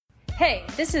Hey,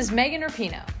 this is Megan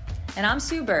Rapino. And I'm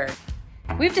Sue Bird.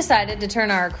 We've decided to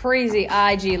turn our crazy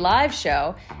IG live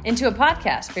show into a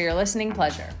podcast for your listening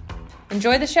pleasure.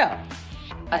 Enjoy the show.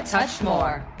 A Touch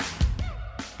More.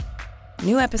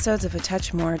 New episodes of A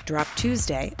Touch More drop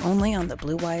Tuesday only on the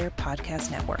Blue Wire Podcast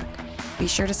Network. Be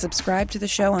sure to subscribe to the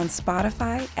show on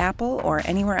Spotify, Apple, or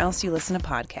anywhere else you listen to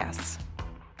podcasts.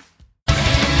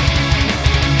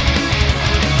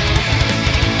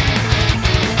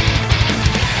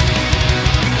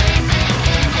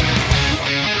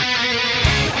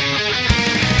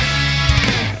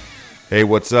 Hey,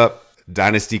 what's up,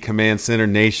 Dynasty Command Center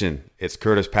Nation? It's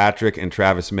Curtis Patrick and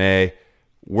Travis May.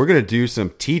 We're going to do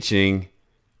some teaching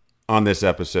on this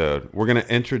episode. We're going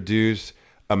to introduce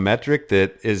a metric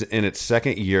that is in its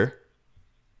second year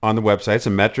on the website. It's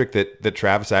a metric that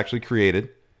Travis actually created.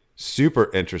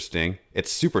 Super interesting.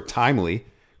 It's super timely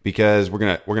because we're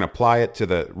gonna apply it to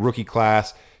the rookie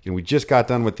class. You know, we just got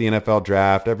done with the NFL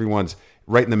draft. Everyone's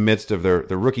right in the midst of their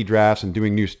rookie drafts and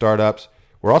doing new startups.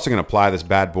 We're also going to apply this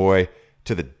bad boy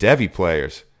to the Devy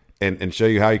players and show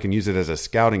you how you can use it as a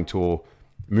scouting tool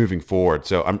moving forward.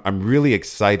 So I'm really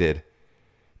excited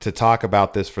to talk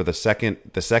about this for the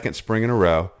second spring in a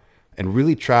row and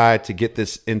really try to get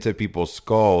this into people's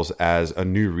skulls as a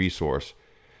new resource,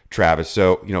 Travis.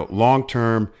 So, you know,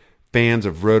 long-term fans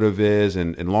of RotoViz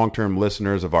and long-term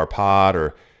listeners of our pod,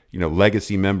 or, you know,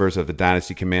 legacy members of the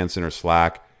Dynasty Command Center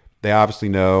Slack, they obviously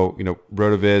know, you know,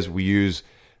 RotoViz, we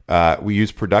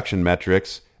use production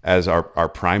metrics as our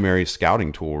primary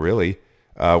scouting tool, really,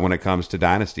 when it comes to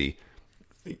Dynasty.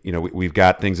 You know, we've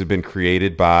got things that have been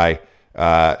created by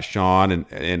Sean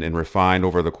and refined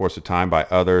over the course of time by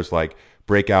others, like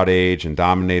breakout age and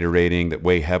dominator rating, that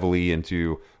weigh heavily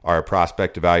into our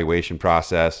prospect evaluation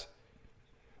process.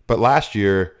 But last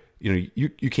year, you know,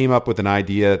 you came up with an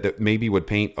idea that maybe would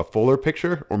paint a fuller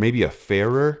picture, or maybe a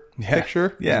fairer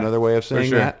picture. Yeah, another way of saying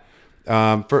that.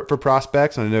 For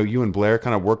prospects. And I know you and Blair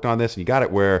kind of worked on this, and you got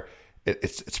it where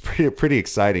it's pretty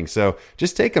exciting. So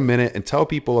just take a minute and tell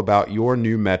people about your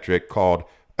new metric called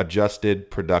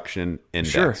Adjusted Production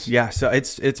Index. Sure. Yeah. So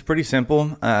it's pretty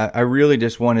simple. I really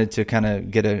just wanted to kind of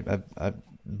get a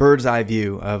bird's eye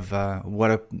view of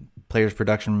what a player's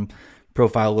production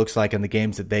profile looks like in the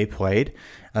games that they played.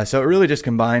 So it really just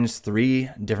combines three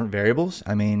different variables.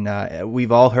 I mean,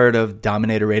 we've all heard of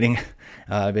dominator rating,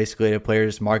 basically a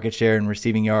player's market share in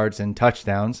receiving yards and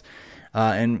touchdowns.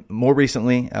 And more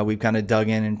recently, we've kind of dug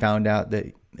in and found out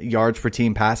that yards per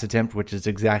team pass attempt, which is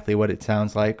exactly what it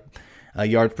sounds like,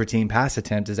 yards per team pass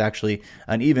attempt is actually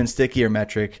an even stickier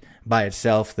metric by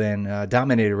itself than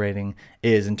dominator rating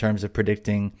is in terms of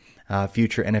predicting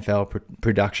future NFL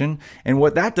production. And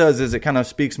what that does is it kind of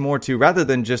speaks more to, rather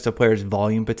than just a player's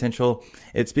volume potential,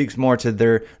 it speaks more to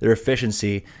their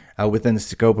efficiency within the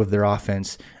scope of their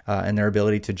offense and their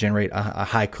ability to generate a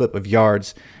high clip of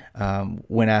yards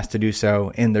when asked to do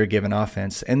so in their given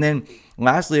offense. And then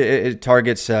lastly, it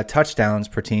targets touchdowns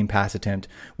per team pass attempt,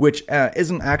 which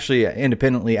isn't actually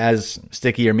independently as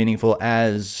sticky or meaningful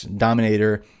as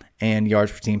dominator and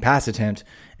yards per team pass attempt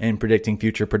in predicting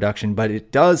future production, but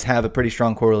it does have a pretty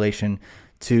strong correlation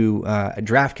to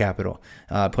draft capital.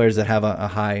 Players that have a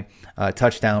high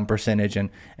touchdown percentage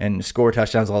and score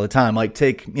touchdowns all the time, like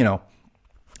take, you know,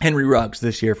 Henry Ruggs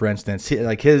this year, for instance.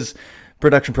 His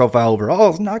production profile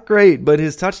overall is not great, but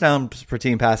his touchdowns per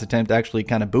team pass attempt actually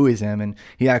kind of buoys him, and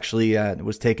he actually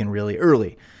was taken really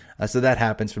early. So that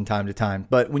happens from time to time.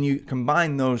 But when you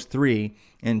combine those three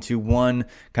into one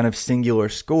kind of singular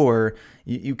score,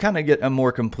 you kind of get a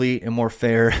more complete and more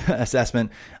fair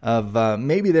assessment of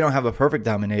maybe they don't have a perfect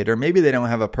dominator, maybe they don't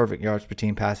have a perfect yards per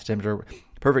team pass attempt or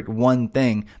perfect one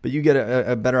thing, but you get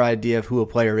a better idea of who a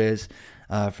player is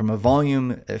from a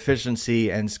volume, efficiency,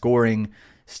 and scoring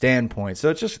standpoint. So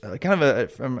it's just kind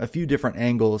of from a few different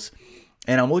angles.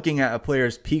 And I'm looking at a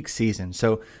player's peak season.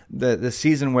 So the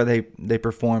season where they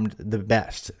performed the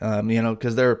best,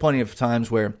 because there are plenty of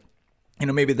times where, you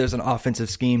know, maybe there's an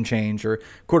offensive scheme change or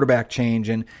quarterback change,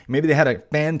 and maybe they had a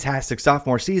fantastic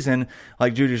sophomore season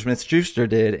like Juju Smith-Schuster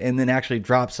did, and then actually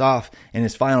drops off in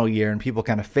his final year, and people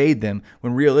kind of fade them,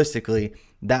 when realistically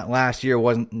that last year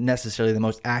wasn't necessarily the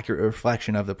most accurate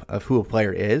reflection of who a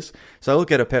player is. So I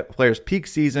look at a player's peak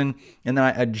season, and then I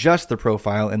adjust the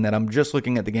profile in that I'm just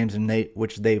looking at the games in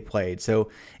which they played. So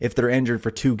if they're injured for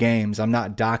 2 games, I'm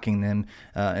not docking them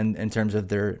in terms of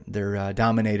their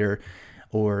dominator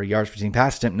or yards per team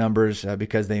pass attempt numbers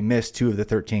because they missed 2 of the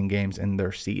 13 games in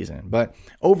their season. But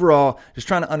overall, just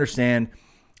trying to understand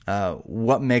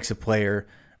what makes a player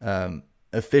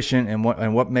efficient and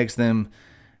what makes them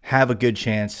have a good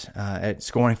chance at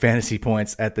scoring fantasy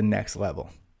points at the next level.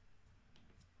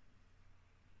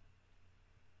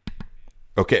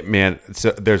 Okay, man.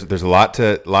 So there's a lot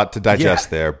to digest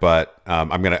there, but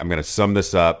I'm gonna sum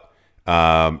this up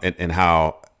and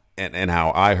how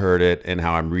I heard it and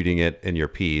how I'm reading it in your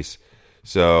piece.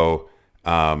 So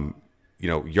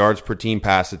yards per team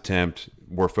pass attempt,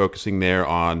 we're focusing there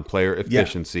on player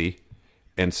efficiency,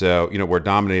 and so where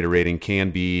dominator rating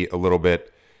can be a little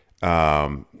bit.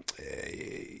 I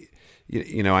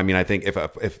think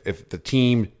if the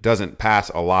team doesn't pass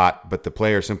a lot, but the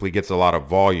player simply gets a lot of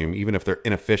volume, even if they're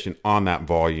inefficient on that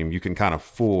volume, you can kind of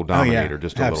fool dominator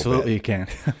just a little bit. Absolutely, you can.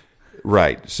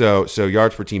 Right. So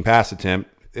yards per team pass attempt,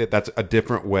 that's a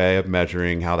different way of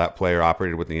measuring how that player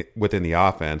operated within the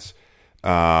offense.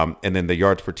 And then the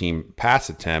yards per team pass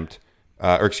attempt,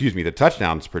 the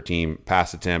touchdowns per team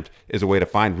pass attempt is a way to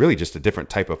find really just a different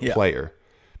type of player.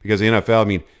 Because the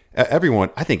NFL,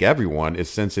 I think everyone is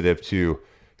sensitive to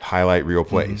highlight reel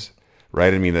plays, right?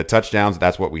 The touchdowns,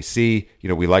 that's what we see.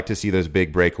 We like to see those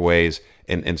big breakaways,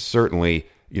 and certainly,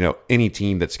 any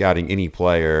team that's scouting any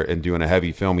player and doing a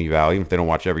heavy film eval, even if they don't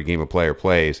watch every game a player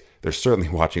plays, they're certainly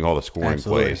watching all the scoring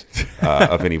plays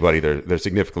of anybody they're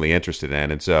significantly interested in.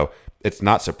 And so it's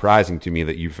not surprising to me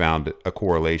that you found a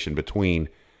correlation between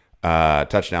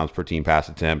touchdowns per team pass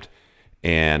attempt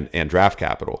and draft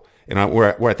capital. And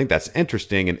where I think that's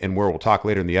interesting, and where we'll talk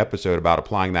later in the episode about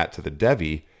applying that to the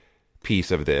Devi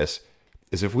piece of this,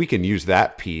 is if we can use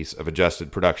that piece of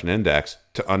adjusted production index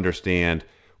to understand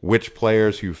which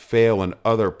players who fail in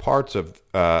other parts of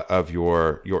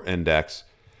your index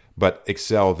but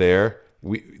excel there,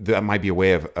 that might be a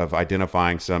way of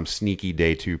identifying some sneaky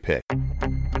day two pick.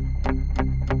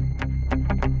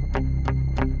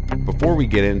 Before we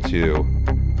get into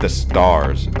the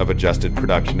stars of adjusted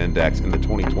production index in the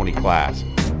 2020 class,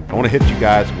 I want to hit you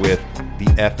guys with the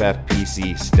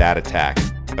FFPC stat attack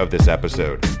of this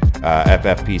episode.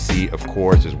 FFPC, of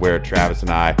course, is where Travis and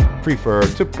I prefer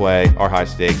to play our high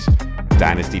stakes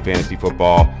Dynasty fantasy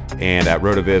football. And at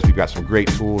RotoViz, we've got some great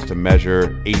tools to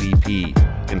measure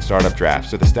ADP in startup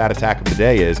drafts. So the stat attack of the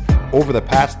day is, over the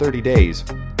past 30 days,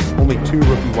 only 2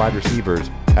 rookie wide receivers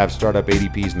have startup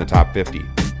ADPs in the top 50.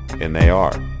 And they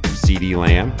are CeeDee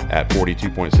Lamb at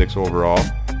 42.6 overall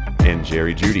and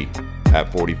Jerry Jeudy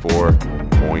at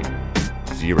 44.0.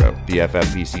 The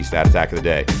FFPC stat attack of the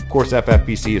day. Of course,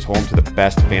 FFPC is home to the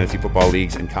best fantasy football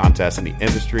leagues and contests in the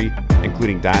industry,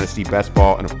 including Dynasty, Best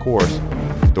Ball, and of course,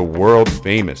 the world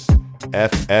famous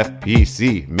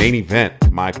FFPC Main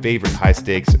Event, my favorite high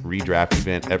stakes redraft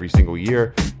event every single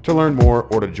year. To learn more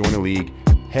or to join a league,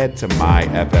 head to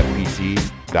myffpc.com.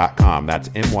 That's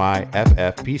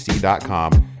myffpc.com.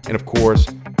 And of course,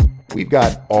 we've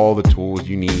got all the tools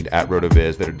you need at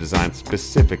RotoViz that are designed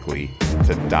specifically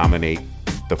to dominate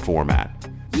the format.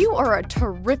 You are a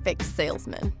terrific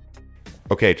salesman.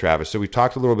 Okay, Travis, so we've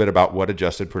talked a little bit about what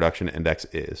adjusted production index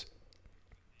is.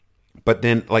 But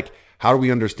then, how do we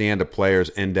understand a player's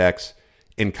index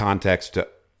in context to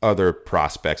other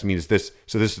prospects? Is this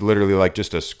literally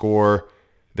just a score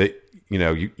that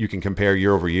you can compare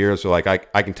year over year? So I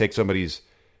can take somebody's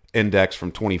index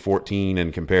from 2014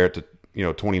 and compare it to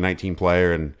 2019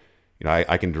 player, and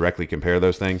I can directly compare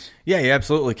those things. Yeah, you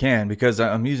absolutely can, because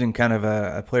I'm using kind of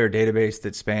a player database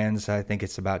that spans, I think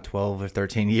it's about 12 or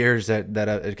 13 years that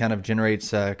it kind of generates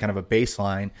kind of a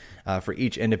baseline for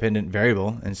each independent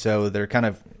variable, and so they're kind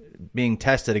of being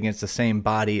tested against the same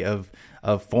body of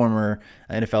former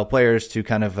NFL players to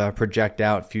kind of project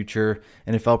out future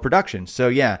NFL production. So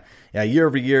year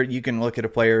over year, you can look at a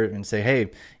player and say,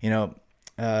 hey,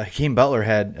 Hakeem Butler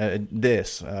had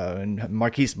this, and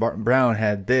Marquise Brown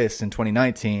had this in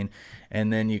 2019,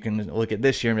 and then you can look at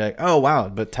this year and be like, oh wow,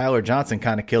 but Tyler Johnson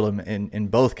kind of killed him in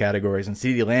both categories, and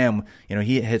CeeDee Lamb,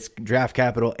 he hits draft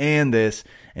capital and this,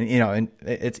 and and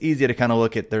it's easy to kind of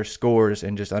look at their scores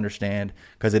and just understand,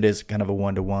 because it is kind of a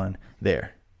 1-to-1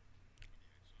 there.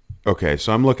 Okay,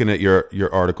 so I'm looking at your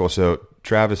article. So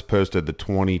Travis posted the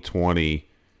 2020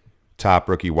 top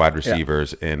rookie wide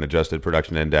receivers in adjusted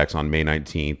production index on May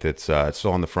 19th. It's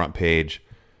still on the front page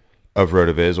of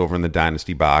RotoViz over in the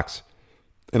Dynasty box.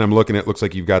 And I'm looking at, looks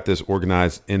like you've got this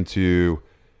organized into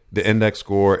the index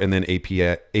score and then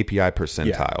API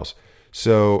percentiles.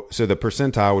 So the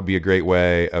percentile would be a great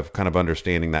way of kind of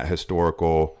understanding that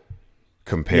historical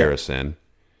comparison.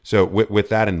 So with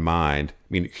that in mind,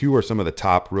 who are some of the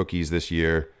top rookies this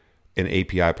year in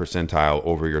API percentile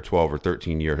over your 12 or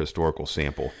 13 year historical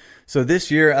sample? So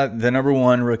this year, the number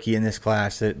one rookie in this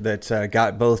class that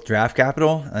got both draft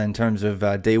capital in terms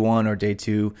of day one or day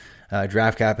two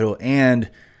draft capital and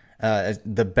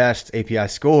the best API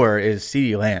score is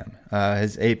CeeDee Lamb.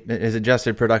 His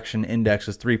adjusted production index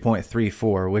was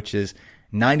 3.34, which is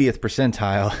 90th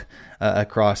percentile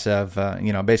across of,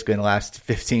 basically in the last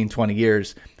 15, 20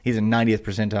 years. He's a 90th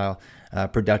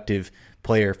percentile productive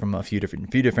player from a few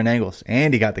different angles,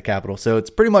 and he got the capital. So it's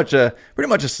pretty much a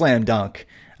slam dunk.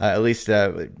 At least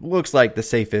it looks like the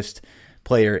safest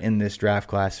player in this draft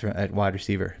class at wide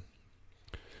receiver.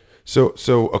 So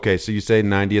you say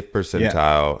 90th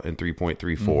percentile in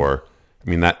 3.34. I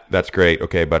mean, that's great.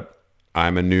 Okay, but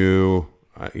I'm new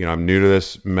to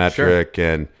this metric, sure.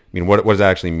 And I mean, what does that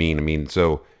actually mean? I mean,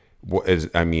 so what is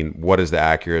the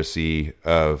accuracy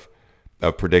of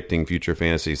predicting future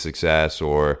fantasy success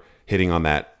or hitting on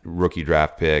that rookie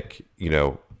draft pick,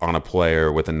 on a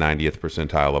player with a 90th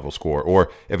percentile level score?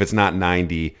 Or if it's not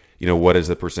 90, what is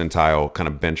the percentile kind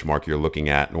of benchmark you're looking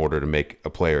at in order to make a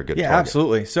player a good target?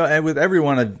 Absolutely. So with every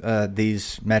one of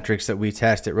these metrics that we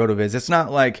test at RotoViz, it's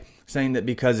not like saying that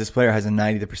because this player has a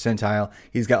 90th percentile,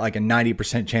 he's got like a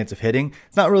 90% chance of hitting.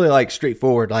 It's not really like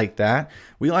straightforward like that.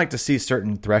 We like to see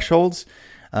certain thresholds.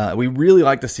 We really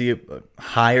like to see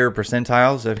higher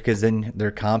percentiles because then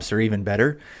their comps are even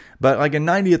better. But like a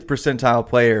 90th percentile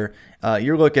player,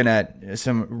 you're looking at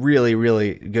some really,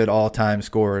 really good all-time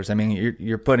scorers. I mean,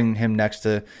 you're putting him next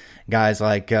to guys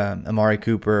like Amari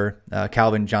Cooper,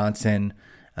 Calvin Johnson,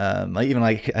 even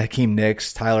like Hakeem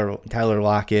Nicks, Tyler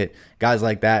Lockett, guys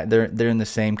like that. They're in the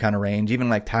same kind of range. Even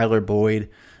like Tyler Boyd,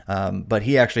 but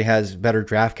he actually has better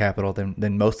draft capital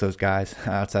than most of those guys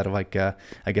outside of like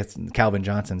I guess Calvin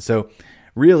Johnson. So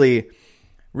really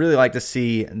like to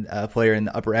see a player in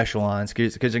the upper echelons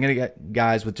because you're going to get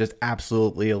guys with just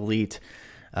absolutely elite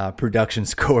production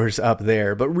scores up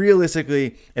there. But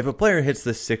realistically, if a player hits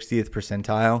the 60th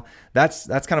percentile, that's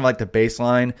kind of like the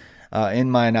baseline. In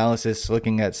my analysis,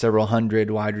 looking at several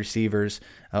hundred wide receivers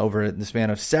over the span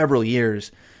of several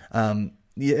years,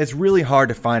 it's really hard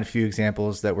to find a few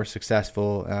examples that were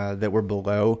successful that were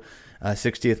below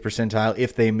 60th percentile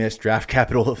if they missed draft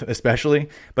capital especially.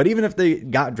 But even if they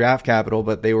got draft capital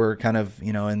but they were kind of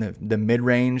in the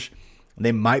mid-range,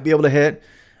 they might be able to hit.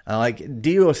 Like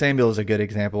Deebo Samuel is a good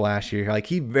example last year. Like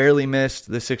he barely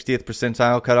missed the 60th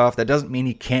percentile cutoff. That doesn't mean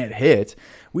he can't hit.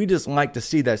 We just like to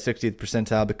see that 60th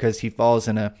percentile because he falls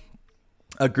in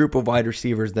a group of wide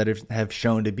receivers that have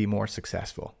shown to be more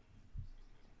successful.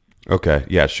 Okay,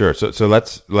 yeah, sure. So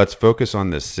let's focus on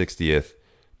the 60th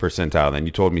percentile. Then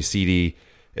you told me CD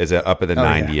is up at the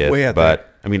 90th, yeah. Way up but there.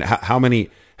 I mean, how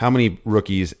many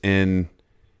rookies in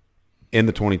the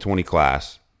 2020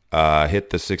 class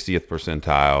hit the 60th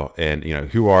percentile, and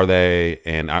who are they?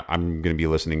 And I'm going to be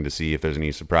listening to see if there's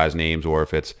any surprise names or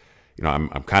if it's I'm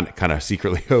kind of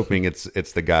secretly hoping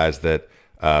it's the guys that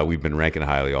we've been ranking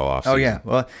highly all off. Oh yeah,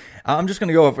 well I'm just going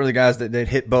to go over the guys that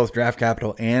hit both draft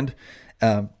capital and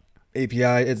API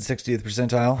at the 60th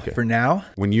percentile for now.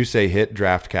 When you say hit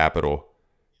draft capital,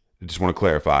 I just want to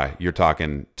clarify, you're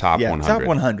talking top 100. Top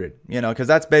 100, because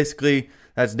that's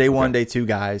day one, day two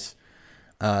guys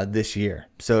this year.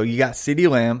 So you got CeeDee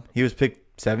Lamb. He was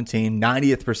picked 17,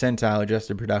 90th percentile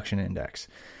adjusted production index.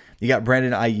 You got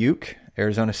Brandon Ayuk,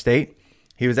 Arizona State.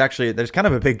 He was actually, there's kind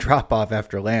of a big drop off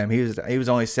after Lamb. He was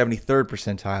only 73rd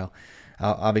percentile.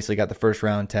 Obviously got the first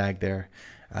round tag there.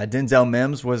 Denzel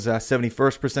Mims was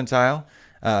 71st percentile.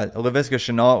 Laviska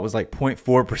Shenault was like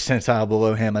 0.4 percentile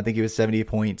below him. I think he was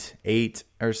 70.8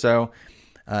 or so.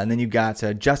 And then you got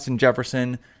Justin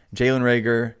Jefferson, Jalen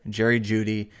Reagor, Jerry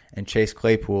Jeudy, and Chase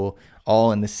Claypool,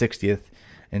 all in the 60th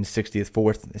and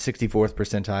 64th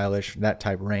percentile-ish, that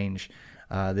type range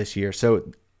this year.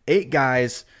 So 8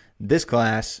 guys this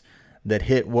class that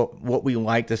hit what we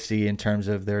like to see in terms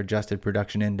of their adjusted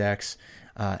production index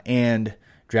and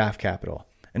draft capital.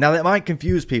 And now that might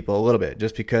confuse people a little bit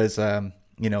just because,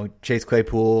 Chase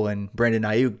Claypool and Brandon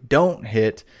Ayuk don't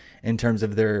hit in terms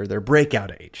of their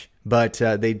breakout age. But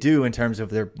they do in terms of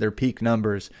their peak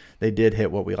numbers. They did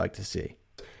hit what we like to see.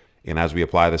 And as we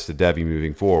apply this to Devy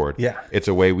moving forward, it's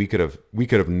a way we could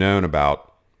have known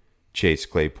about Chase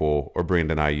Claypool or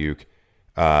Brandon Ayuk,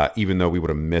 even though we would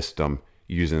have missed them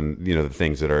using the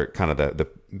things that are kind of the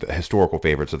historical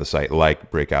favorites of the site,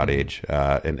 like breakout age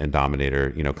and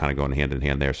dominator, kind of going hand in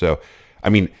hand there. So, I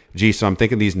mean, so I'm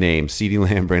thinking these names: CeeDee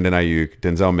Lamb, Brandon Ayuk,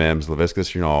 Denzel Mims, Laviska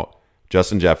Shenault,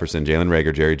 Justin Jefferson, Jalen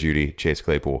Reagor, Jerry Jeudy, Chase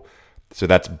Claypool. So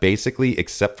that's basically,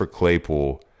 except for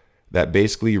Claypool, that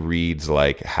basically reads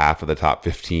like half of the top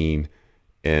 15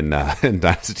 in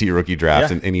Dynasty rookie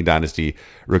drafts and any Dynasty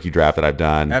rookie draft that I've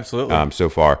done. Absolutely. So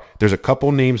far. There's a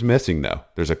couple names missing, though.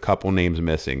 There's a couple names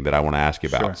missing that I want to ask you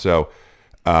about. Sure.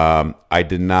 So I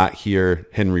did not hear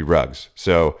Henry Ruggs.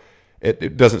 So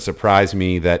it doesn't surprise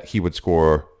me that he would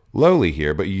score lowly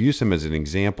here, but you use him as an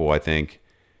example, I think,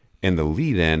 in the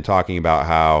lead-in, talking about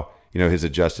how his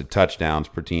adjusted touchdowns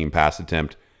per team pass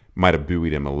attempt might have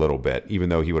buoyed him a little bit, even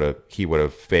though he would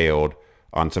have failed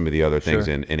on some of the other things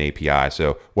in API.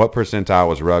 So what percentile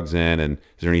was Ruggs in, and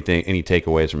is there any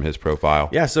takeaways from his profile?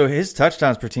 Yeah, so his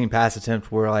touchdowns per team pass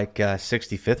attempt were like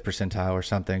 65th percentile or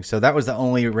something. So that was the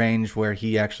only range where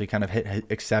he actually kind of hit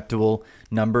acceptable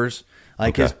numbers.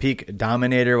 Like his peak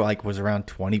dominator was around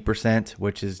 20%,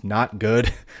 which is not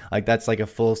good. Like that's like a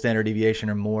full standard deviation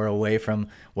or more away from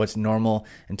what's normal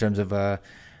in terms of an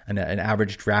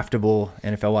average draftable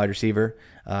NFL wide receiver.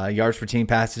 Yards per team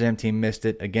pass attempt, he missed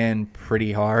it again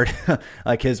pretty hard.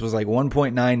 Like his was like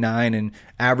 1.99 and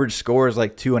average score is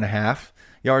like 2.5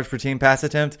 yards per team pass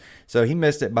attempt. So he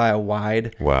missed it by a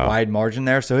wide margin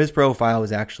there. So his profile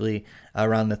was actually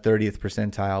around the 30th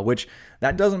percentile, which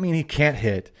that doesn't mean he can't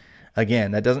hit.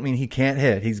 Again, that doesn't mean he can't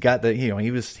hit. He's got the,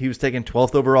 he was taken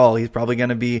 12th overall. He's probably going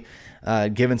to be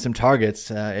given some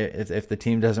targets if the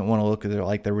team doesn't want to look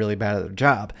like they're really bad at their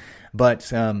job.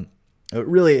 But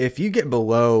really, if you get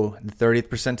below the 30th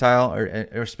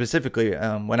percentile, or specifically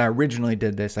when I originally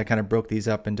did this, I kind of broke these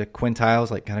up into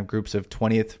quintiles, like kind of groups of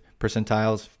 20th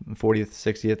percentiles, 40th,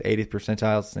 60th, 80th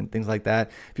percentiles, and things like that.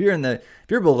 If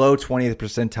you're below 20th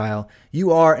percentile,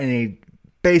 you are in a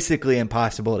basically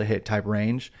impossible to hit type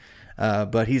range.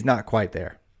 But he's not quite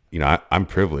there. I'm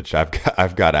privileged.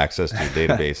 I've got access to the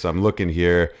database. So I'm looking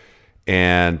here,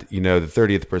 and the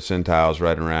 30th percentile is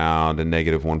right around a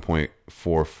negative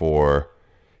 1.44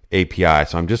 API.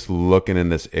 So I'm just looking in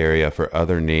this area for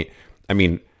other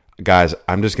guys,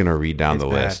 I'm just going to read down the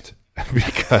list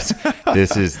because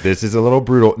this is a little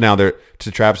brutal. Now, to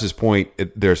Travis's point,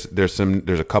 there's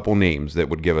a couple names that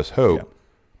would give us hope. Yeah.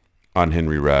 On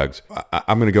Henry Ruggs.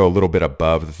 I'm going to go a little bit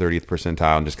above the 30th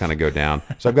percentile and just kind of go down.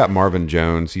 So I've got Marvin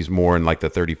Jones. He's more in like the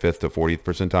 35th to 40th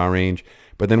percentile range.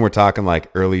 But then we're talking like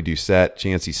Early Doucette,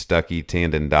 Chancey Stuckey,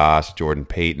 Tandon Doss, Jordan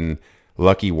Payton,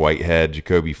 Lucky Whitehead,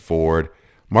 Jacoby Ford,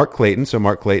 Mark Clayton. So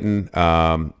Mark Clayton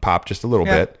popped just a little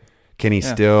bit. Kenny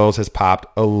Stills has popped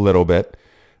a little bit.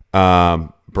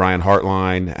 Brian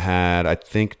Hartline had, I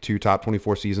think, 2 top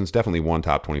 24 seasons, definitely 1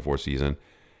 top 24 season.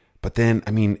 But then,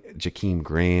 Jakeem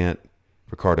Grant,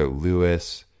 Ricardo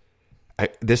Lewis.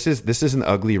 This is an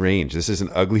ugly range. This is an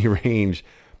ugly range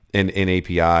in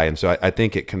API. And so I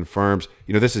think it confirms,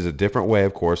 this is a different way,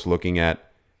 of course, looking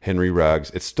at Henry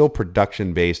Ruggs. It's still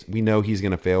production-based. We know he's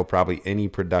going to fail probably any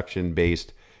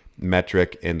production-based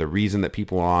metric. And the reason that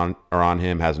people are on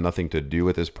him has nothing to do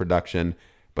with his production.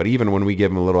 But even when we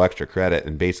give him a little extra credit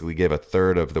and basically give a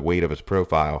third of the weight of his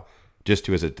profile just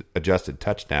to his adjusted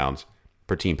touchdowns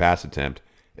per team pass attempt,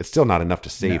 it's still not enough to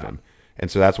save him. And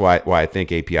so that's why I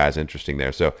think API is interesting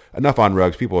there. So enough on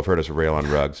Ruggs. People have heard us rail on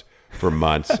Ruggs for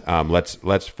months.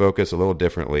 Let's focus a little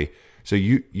differently. So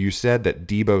you said that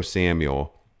Deebo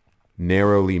Samuel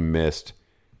narrowly missed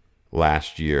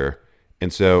last year.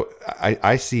 And so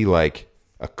I see like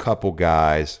a couple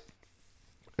guys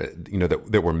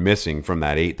that were missing from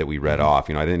that 8 that we read off.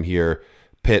 I didn't hear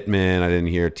Pittman, I didn't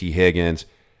hear T. Higgins,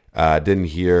 didn't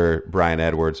hear Brian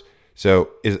Edwards.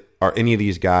 So are any of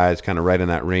these guys kind of right in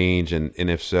that range? And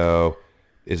if so,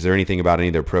 is there anything about any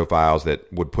of their profiles that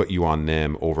would put you on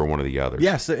them over one of the others?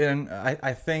 Yes, and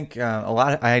I think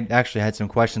I actually had some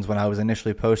questions when I was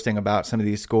initially posting about some of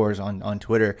these scores on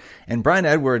Twitter. And Brian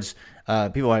Edwards,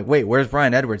 people are like, wait, where's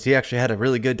Brian Edwards? He actually had a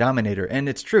really good dominator. And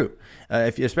it's true.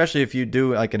 Especially if you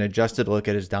do like an adjusted look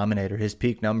at his dominator, his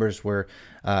peak numbers were,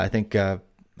 I think,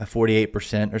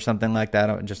 48% or something like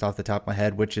that, just off the top of my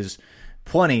head, which is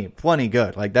plenty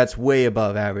good. Like that's way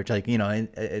above average. Like,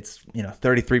 it's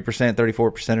 33%,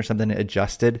 34% or something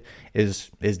adjusted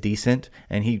is decent,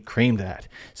 and he creamed that.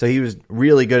 So he was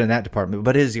really good in that department.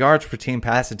 But his yards per team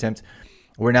pass attempt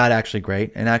were not actually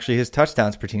great, and actually his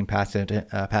touchdowns per team pass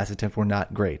attempt were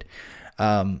not great.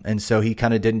 And so he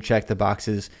kind of didn't check the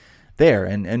boxes there,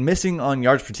 and missing on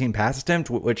yards per team pass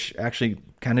attempt, which actually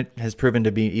kind of has proven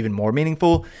to be even more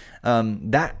meaningful.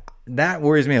 That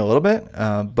worries me a little bit,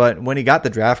 but when he got the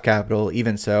draft capital,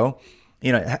 even so,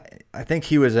 I think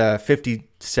he was a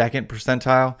 52nd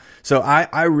percentile. So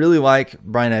I really like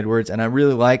Brian Edwards, and I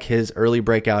really like his early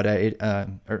breakout age,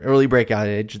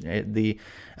 the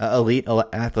elite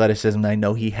athleticism that I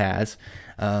know he has.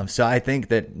 So I think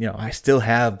that I still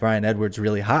have Brian Edwards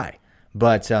really high,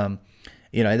 but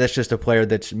that's just a player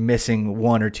that's missing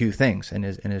 1 or 2 things in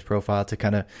his profile to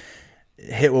kind of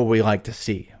hit what we like to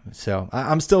see. So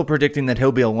I'm still predicting that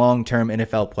he'll be a long-term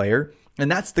NFL player.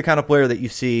 And that's the kind of player that you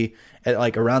see at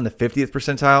like around the 50th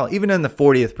percentile, even in the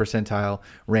 40th percentile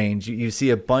range. You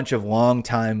see a bunch of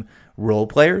long-time role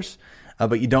players,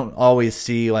 but you don't always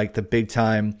see like the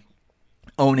big-time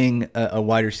owning a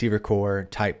wide receiver core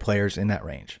type players in that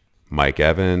range. Mike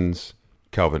Evans,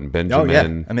 Kelvin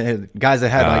Benjamin. I mean, guys that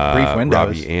had like brief windows.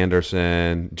 Robbie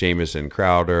Anderson, Jamison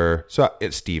Crowder. So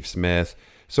it's Steve Smith.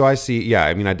 So I see,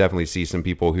 I definitely see some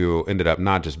people who ended up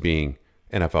not just being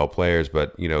NFL players,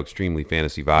 but, extremely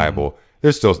fantasy viable.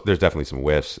 There's definitely some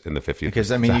whiffs in the 50th. Because,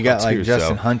 you got like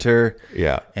Justin Hunter.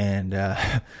 Yeah. And,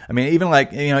 even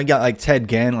like, you got like Ted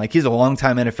Ginn. Like, he's a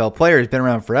longtime NFL player. He's been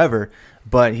around forever,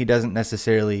 but he doesn't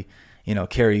necessarily,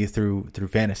 carry you through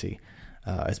fantasy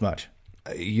as much.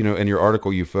 In your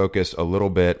article, you focused a little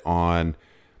bit on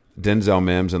Denzel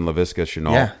Mims and Laviska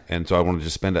Shenault. Yeah. And so I want to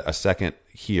just spend a second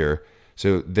here.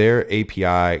 So their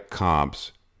API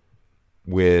comps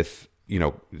with,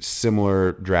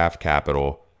 similar draft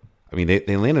capital,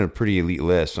 they landed a pretty elite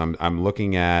list. So I'm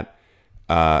looking at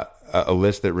a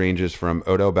list that ranges from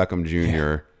Odell Beckham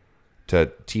Jr.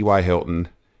 to T.Y. Hilton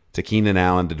to Keenan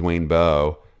Allen to Dwayne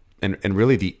Bowe. And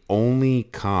really the only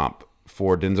comp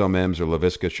for Denzel Mims or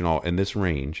Laviska Shenault in this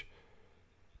range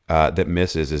that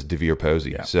misses is DeVere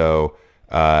Posey. Yeah. So,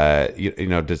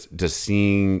 does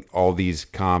seeing all these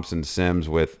comps and sims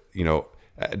with,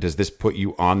 does this put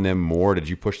you on them more? Did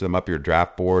you push them up your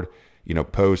draft board,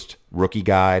 post rookie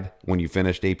guide when you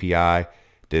finished API?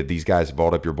 Did these guys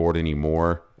vault up your board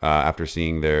anymore after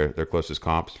seeing their closest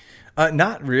comps?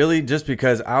 Not really, just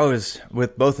because I was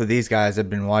with both of these guys. I've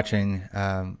been watching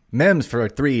Mims for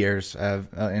 3 years and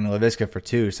Laviska for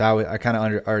 2. So I kind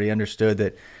of already understood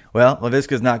that, well,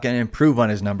 Laviska's not going to improve on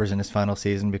his numbers in his final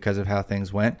season because of how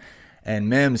things went. And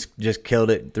Mims just killed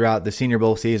it throughout the Senior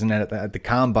Bowl season and at the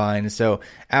Combine. So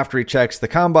after he checks the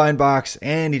Combine box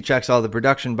and he checks all the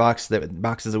production boxes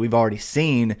that we've already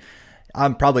seen,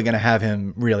 I'm probably going to have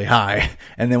him really high.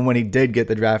 And then when he did get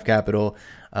the draft capital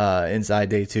inside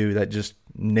day 2, that just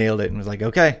nailed it and was like,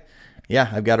 okay, yeah,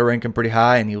 I've got to rank him pretty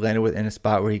high, and he landed in a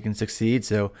spot where he can succeed.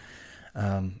 So,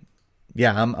 I'm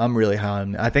really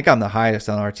high. I think I'm the highest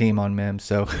on our team on Mims.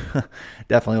 So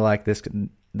definitely like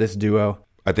this duo.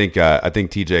 I think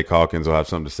TJ Calkins will have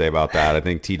something to say about that. I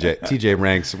think TJ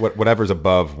ranks whatever's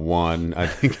above 1. I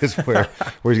think is where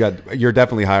he's got. You're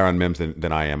definitely higher on Mims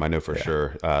than I am. I know for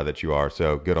sure that you are.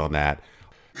 So good on that.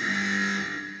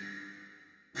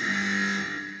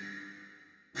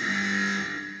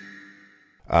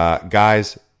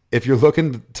 Guys, if you're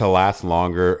looking to last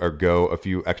longer or go a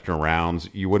few extra rounds,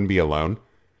 you wouldn't be alone.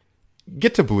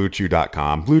 Get to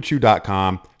BlueChew.com.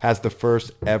 BlueChew.com has the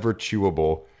first ever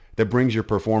chewable that brings your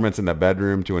performance in the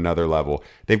bedroom to another level.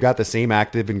 They've got the same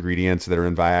active ingredients that are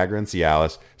in Viagra and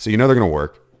Cialis, so you know they're going to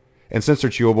work. And since they're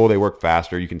chewable, they work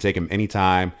faster. You can take them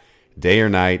anytime, day or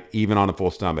night, even on a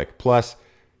full stomach. Plus,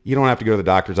 you don't have to go to the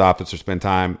doctor's office or spend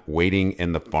time waiting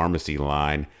in the pharmacy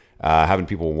line, having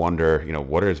people wonder,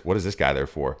 what is this guy there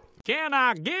for? Can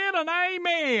I get an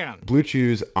amen? Blue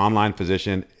Chew's online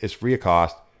physician is free of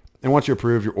cost, and once you're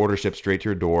approved, your order ships straight to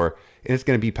your door, and it's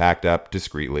going to be packed up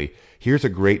discreetly. Here's a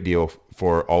great deal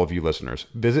for all of you listeners.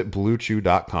 Visit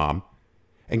BlueChew.com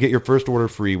and get your first order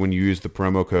free when you use the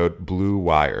promo code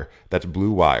BLUEWIRE. That's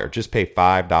BLUEWIRE. Just pay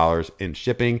 $5 in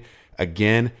shipping.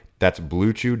 Again, that's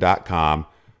BlueChew.com.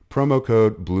 Promo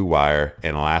code BLUEWIRE,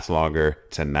 and last longer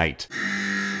tonight.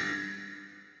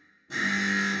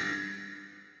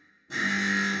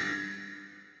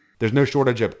 There's no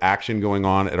shortage of action going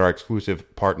on at our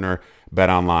exclusive partner,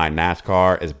 BetOnline.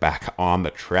 NASCAR is back on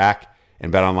the track,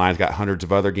 and BetOnline's got hundreds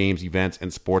of other games, events,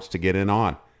 and sports to get in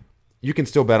on. You can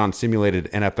still bet on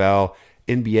simulated NFL,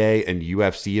 NBA, and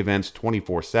UFC events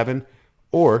 24/7,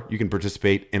 or you can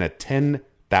participate in a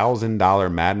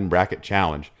 $10,000 Madden Bracket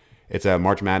Challenge. It's a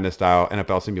March Madness-style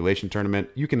NFL simulation tournament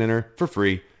you can enter for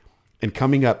free. And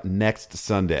coming up next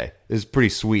Sunday, this is pretty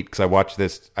sweet because I watched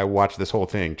this whole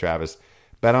thing, Travis.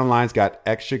 BetOnline's got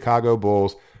ex-Chicago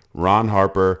Bulls Ron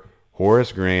Harper,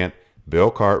 Horace Grant, Bill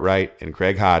Cartwright, and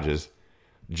Craig Hodges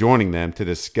joining them to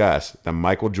discuss the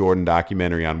Michael Jordan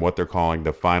documentary on what they're calling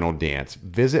The Final Dance.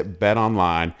 Visit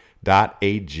betonline.ag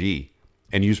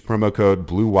and use promo code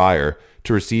BLUEWIRE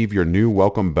to receive your new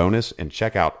welcome bonus and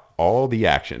check out all the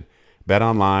action.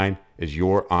 BetOnline is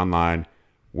your online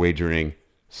wagering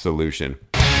solution.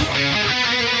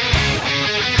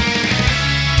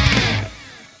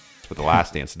 With The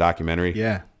Last Dance documentary.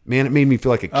 Yeah. Man, it made me feel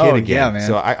like a kid again. Yeah, man.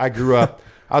 So I grew up,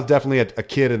 I was definitely a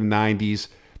kid in the 90s.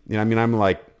 I'm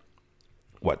like,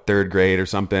 third grade or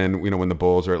something, when the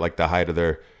Bulls are at like the height of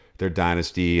their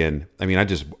dynasty. And I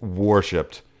just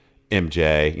worshipped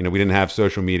MJ. We didn't have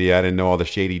social media. I didn't know all the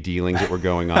shady dealings that were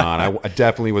going on. I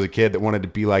definitely was a kid that wanted to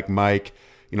be like Mike.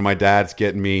 My dad's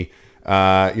getting me, the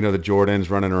Jordans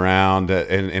running around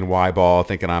in Y-ball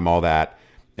thinking I'm all that.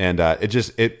 And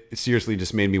it seriously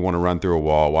just made me want to run through a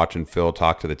wall watching Phil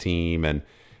talk to the team and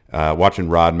Watching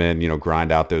Rodman,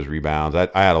 grind out those rebounds. I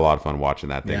had a lot of fun watching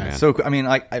that thing, man. So, I mean,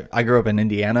 I grew up in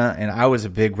Indiana, and I was a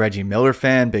big Reggie Miller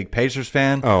fan, big Pacers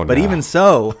fan. Oh, no. But even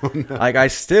so, I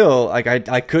still,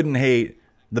 I couldn't hate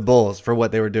the Bulls for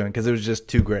what they were doing because it was just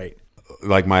too great.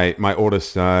 Like my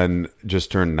oldest son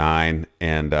just turned 9,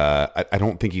 and I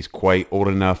don't think he's quite old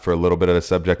enough for a little bit of the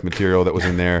subject material that was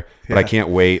in there. But I can't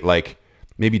wait, like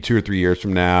maybe 2 or 3 years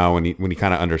from now when he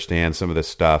kind of understands some of this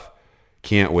stuff.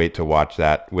 Can't wait to watch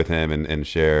that with him and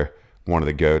share one of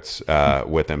the GOATs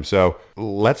with him. So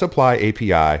let's apply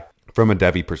API from a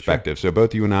Devy perspective. Sure. So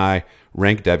both you and I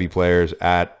rank Devy players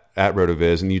at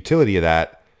RotoViz, and the utility of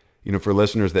that, for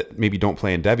listeners that maybe don't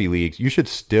play in Devy leagues, you should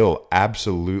still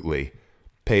absolutely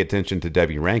pay attention to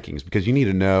Devy rankings because you need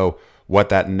to know what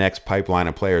that next pipeline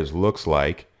of players looks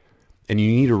like, and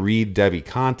you need to read Devy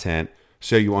content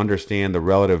so you understand the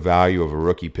relative value of a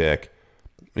rookie pick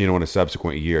in a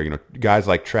subsequent year. Guys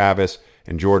like Travis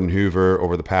and Jordan Hoover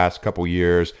over the past couple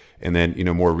years, and then,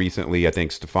 more recently, I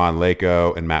think Stefan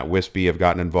Leko and Matt Wispy have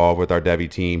gotten involved with our Devy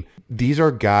team. These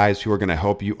are guys who are going to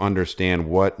help you understand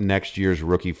what next year's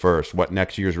rookie first, what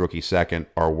next year's rookie second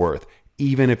are worth,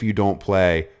 even if you don't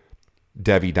play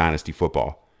Devy Dynasty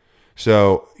football.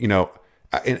 So,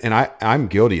 I'm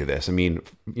guilty of this. I mean,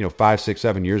 5, 6,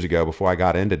 7 years ago, before I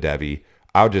got into Devy,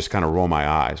 I would just kind of roll my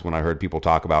eyes when I heard people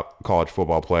talk about college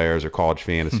football players or college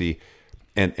fantasy.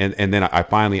 and then I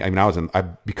finally,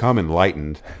 I've become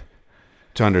enlightened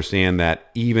to understand that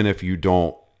even if you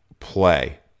don't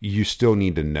play, you still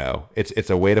need to know. It's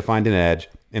a way to find an edge.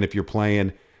 And if you're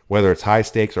playing, whether it's high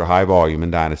stakes or high volume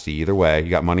in Dynasty, either way, you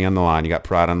got money on the line, you got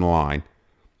pride on the line,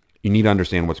 you need to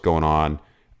understand what's going on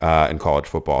in college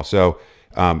football. So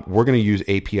we're going to use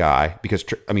API because,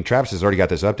 Travis has already got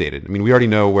this updated. We already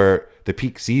know where the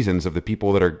peak seasons of the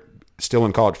people that are still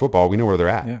in college football, we know where they're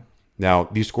at. Yeah. Now,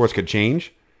 these scores could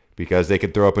change because they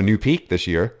could throw up a new peak this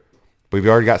year, but we've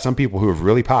already got some people who have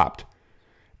really popped.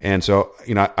 And so,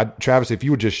 Travis, if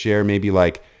you would just share maybe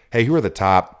like, hey, who are the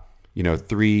top,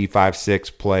 3, 5, 6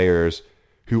 players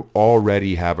who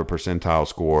already have a percentile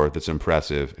score that's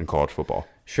impressive in college football?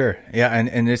 Sure. Yeah.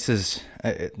 And this is,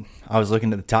 I was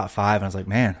looking at the top 5 and I was like,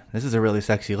 man, this is a really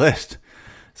sexy list.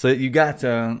 So you got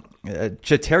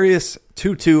Chatarius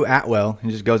Tutu Atwell. He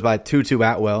just goes by Tutu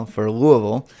Atwell for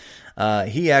Louisville.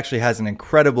 He actually has an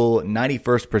incredible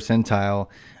 91st percentile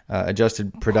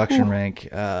adjusted production rank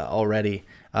already.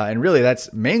 And really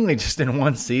that's mainly just in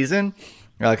one season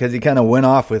because he kind of went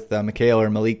off with Mikhail or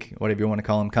Malik, whatever you want to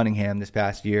call him, Cunningham this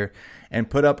past year and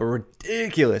put up a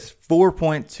ridiculous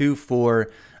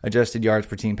 4.24 adjusted yards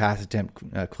per team pass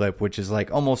attempt clip, which is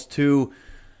like almost 2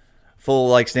 full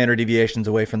like standard deviations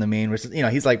away from the mean, which is,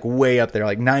 he's like way up there,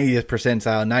 like 90th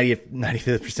percentile,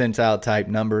 95th percentile type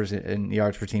numbers in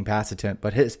yards per team pass attempt.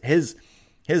 But his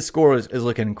score is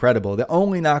looking incredible. The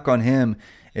only knock on him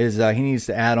is he needs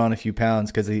to add on a few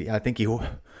pounds because I think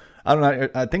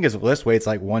his list weight's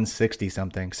like 160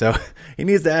 something. So he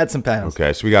needs to add some pounds.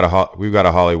 Okay, so we've got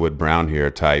a Hollywood Brown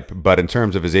here type. But in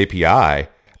terms of his API,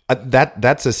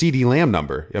 that's a CeeDee Lamb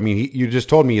number. You just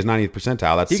told me he's 90th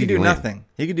percentile. That's he could CeeDee do Lamb. Nothing.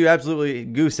 He could do absolutely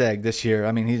goose egg this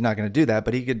year. He's not going to do that,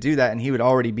 but he could do that, and he would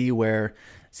already be where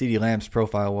CeeDee Lamb's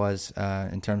profile was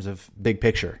in terms of big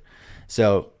picture.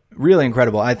 So really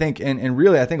incredible. I think, and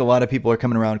really, I think a lot of people are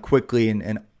coming around quickly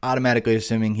and automatically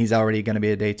assuming he's already going to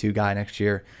be a day 2 guy next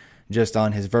year, just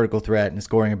on his vertical threat and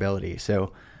scoring ability.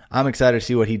 So I'm excited to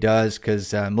see what he does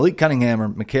because Malik Cunningham or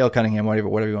Mikhail Cunningham,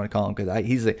 whatever you want to call him, because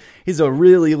he's a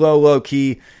really low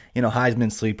key,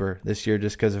 Heisman sleeper this year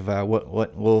just because of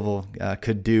what Louisville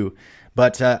could do.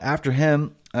 But after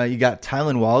him, you got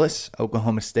Tylan Wallace,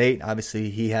 Oklahoma State. Obviously,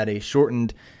 he had a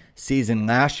shortened season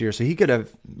last year, so he could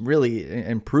have really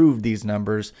improved these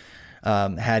numbers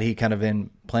had he kind of been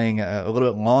playing a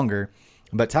little bit longer.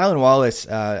 But Tylan Wallace,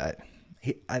 I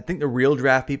think the real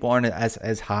draft people aren't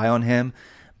as high on him.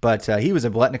 But he was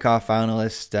a Biletnikoff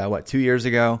finalist, 2 years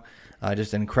ago?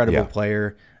 Just an incredible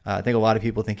player. I think a lot of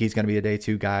people think he's going to be a day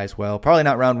 2 guy as well. Probably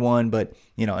not round 1, but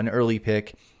an early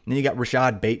pick. And then you got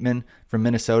Rashad Bateman from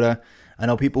Minnesota. I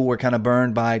know people were kind of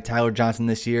burned by Tyler Johnson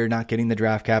this year, not getting the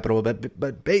draft capital.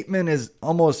 But Bateman is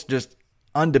almost just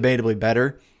undebatably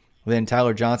better than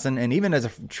Tyler Johnson. And even as a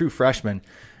true freshman,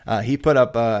 he put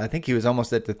up, I think he was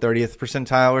almost at the 30th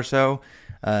percentile or so.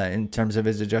 In terms of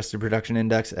his adjusted production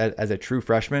index as a true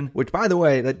freshman, which, by the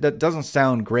way, that doesn't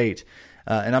sound great.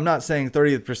 And I'm not saying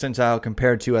 30th percentile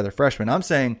compared to other freshmen. I'm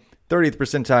saying 30th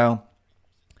percentile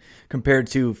compared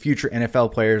to future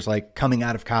NFL players like coming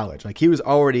out of college. Like he was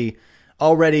already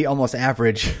already almost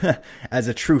average as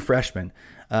a true freshman.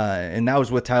 And that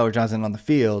was with Tyler Johnson on the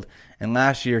field. And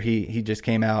last year he just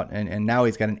came out and now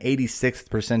he's got an 86th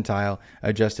percentile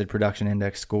adjusted production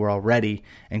index score already,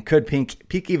 and could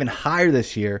peak even higher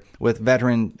this year with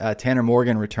veteran Tanner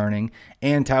Morgan returning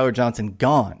and Tyler Johnson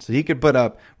gone. So he could put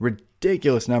up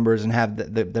ridiculous numbers and have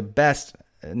the best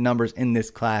numbers in this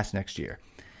class next year.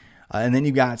 And then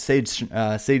you got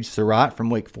Sage Surratt from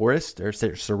Wake Forest, or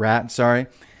Surratt, sorry.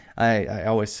 I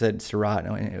always said Surratt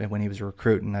when he was a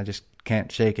recruit, and I just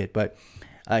can't shake it. But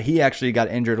he actually got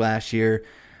injured last year,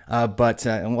 but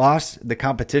lost the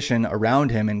competition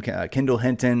around him in Kendall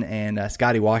Hinton and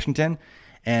Scotty Washington,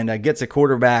 and gets a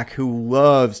quarterback who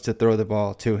loves to throw the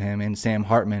ball to him in Sam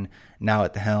Hartman now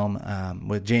at the helm,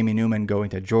 with Jamie Newman going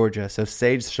to Georgia. So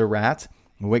Sage Surratt,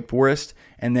 Wake Forest,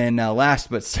 and then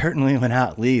last but certainly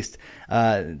not least,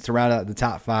 to round out the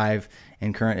top 5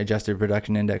 in current adjusted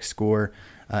production index score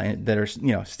that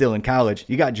are still in college,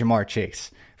 you got Jamar Chase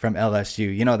from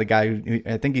LSU. You know, the guy who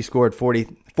I think he scored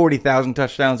 40,000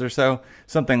 touchdowns or so,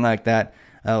 something like that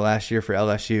last year for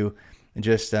LSU.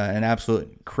 Just an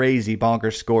absolute crazy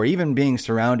bonkers score, even being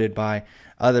surrounded by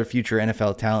other future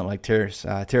NFL talent like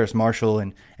Terrace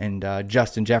Marshall and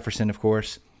Justin Jefferson, of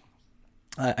course.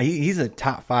 He's a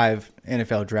top 5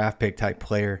 NFL draft pick type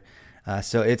player.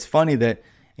 So it's funny that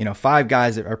 5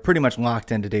 guys that are pretty much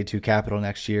locked into day 2 capital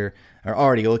next year are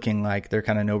already looking like they're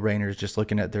kind of no-brainers just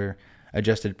looking at their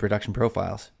adjusted production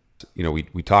profiles.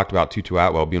 We talked about Tutu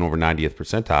Atwell being over 90th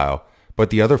percentile, but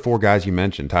the other 4 guys you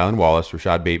mentioned, Tylan Wallace,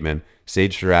 Rashad Bateman,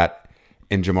 Sage Surratt,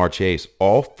 and Jamar Chase,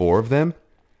 all 4 of them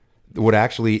would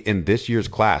actually, in this year's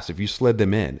class, if you slid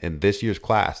them in this year's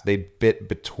class, they'd fit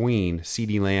between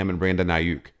CeeDee Lamb and Brandon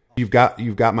Ayuk. You've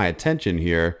got my attention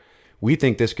here. We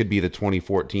think this could be the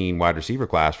 2014 wide receiver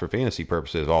class for fantasy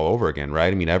purposes all over again,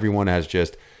 right? I mean, everyone has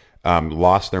just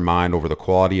lost their mind over the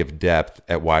quality of depth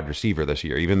at wide receiver this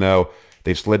year. Even though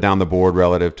they've slid down the board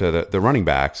relative to the running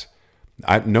backs,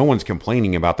 no one's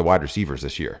complaining about the wide receivers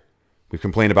this year. We've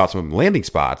complained about some landing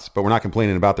spots, but we're not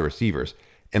complaining about the receivers.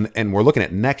 And we're looking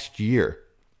at next year,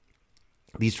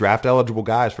 these draft eligible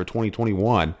guys for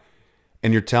 2021,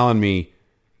 and you're telling me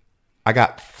I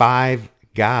got 5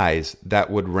 guys that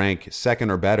would rank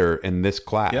second or better in this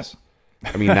class.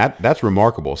 Yep. I mean, that's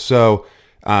remarkable. So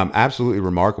absolutely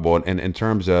remarkable. And in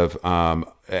terms of,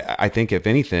 I think if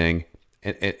anything,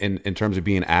 in terms of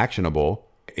being actionable,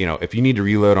 if you need to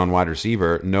reload on wide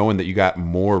receiver, knowing that you got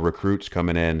more recruits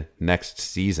coming in next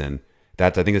season, I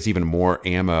think that's even more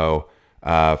ammo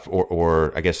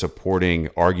or I guess supporting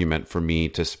argument for me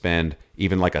to spend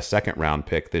even like a second round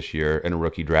pick this year in a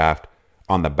rookie draft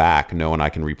on the back, knowing I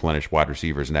can replenish wide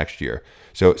receivers next year.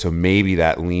 So maybe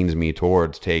that leans me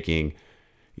towards taking,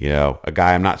 a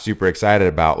guy I'm not super excited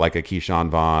about, like a Keyshawn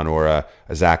Vaughn or a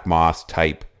Zach Moss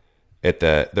type at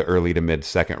the early to mid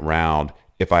second round,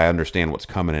 if I understand what's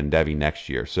coming in Devy next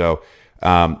year. So,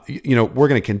 we're going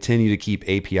to continue to keep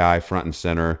API front and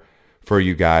center for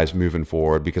you guys moving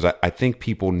forward, because I think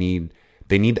people need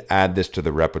to add this to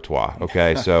the repertoire.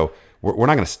 Okay. So we're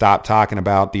not going to stop talking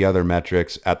about the other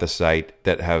metrics at the site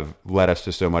that have led us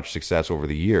to so much success over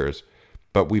the years,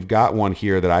 but we've got one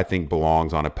here that I think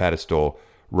belongs on a pedestal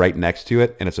right next to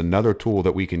it. And it's another tool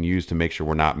that we can use to make sure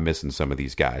we're not missing some of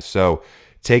these guys. So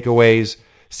takeaways: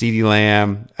 CeeDee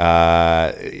Lamb,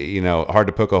 hard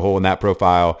to poke a hole in that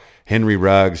profile. Henry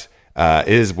Ruggs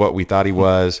is what we thought he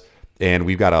was. And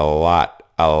we've got a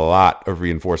lot of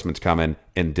reinforcements coming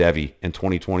in Devy in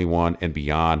 2021 and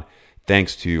beyond,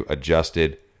 thanks to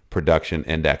adjusted production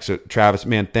index. So Travis,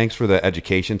 man, thanks for the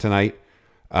education tonight.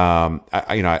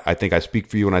 I think I speak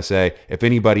for you when I say, if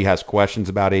anybody has questions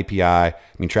about API, I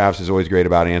mean, Travis is always great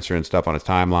about answering stuff on his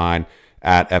timeline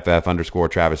at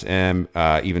 @FF_Travis M,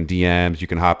 even DMs. You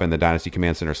can hop in the Dynasty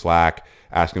Command Center Slack,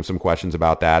 ask him some questions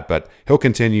about that, but he'll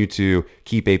continue to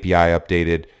keep API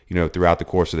updated, throughout the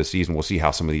course of the season. We'll see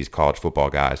how some of these college football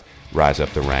guys rise up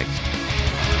the ranks.